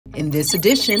In this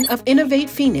edition of Innovate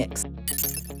Phoenix,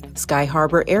 Sky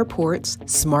Harbor Airport's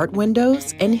smart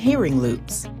windows and hearing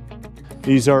loops.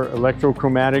 These are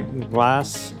electrochromatic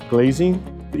glass glazing.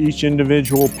 Each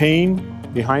individual pane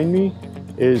behind me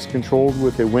is controlled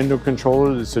with a window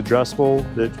controller that's addressable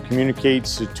that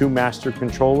communicates to two master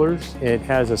controllers. It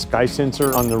has a sky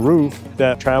sensor on the roof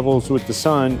that travels with the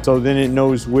sun, so then it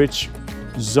knows which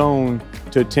zone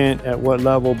to tint at what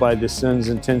level by the sun's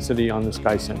intensity on the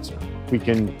sky sensor. We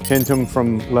can tint them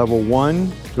from level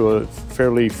 1 to a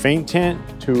fairly faint tint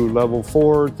to level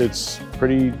 4 that's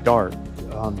pretty dark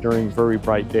during very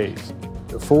bright days.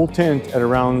 The full tint at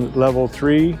around level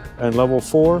 3 and level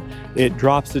 4, it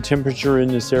drops the temperature in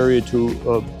this area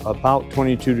to about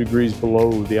 22 degrees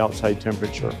below the outside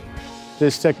temperature.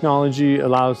 This technology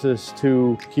allows us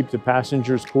to keep the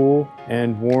passengers cool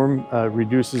and warm,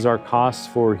 reduces our costs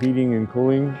for heating and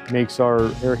cooling, makes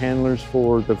our air handlers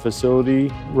for the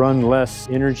facility run less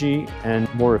energy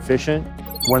and more efficient.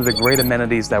 One of the great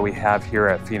amenities that we have here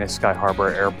at Phoenix Sky Harbor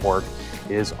Airport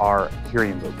is our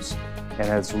hearing loops. And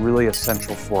it's really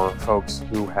essential for folks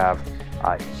who have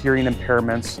hearing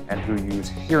impairments and who use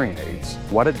hearing aids.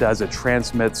 What it does, it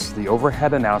transmits the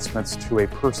overhead announcements to a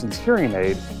person's hearing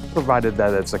aid, provided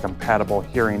that it's a compatible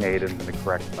hearing aid in the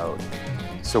correct mode.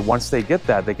 So once they get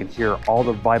that, they can hear all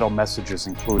the vital messages,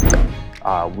 including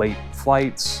late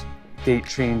flights, gate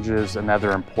changes, and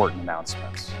other important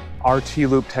announcements. Our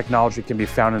T-Loop technology can be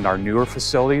found in our newer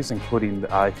facilities, including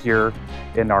here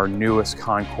in our newest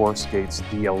concourse, gates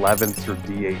D11 through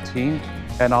D18,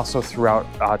 and also throughout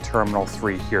Terminal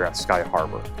 3 here at Sky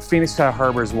Harbor. Phoenix Sky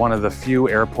Harbor is one of the few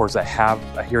airports that have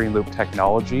a hearing loop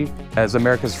technology. As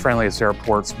America's friendliest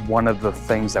airports, one of the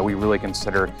things that we really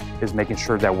consider is making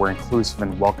sure that we're inclusive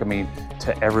and welcoming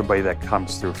to everybody that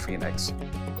comes through Phoenix.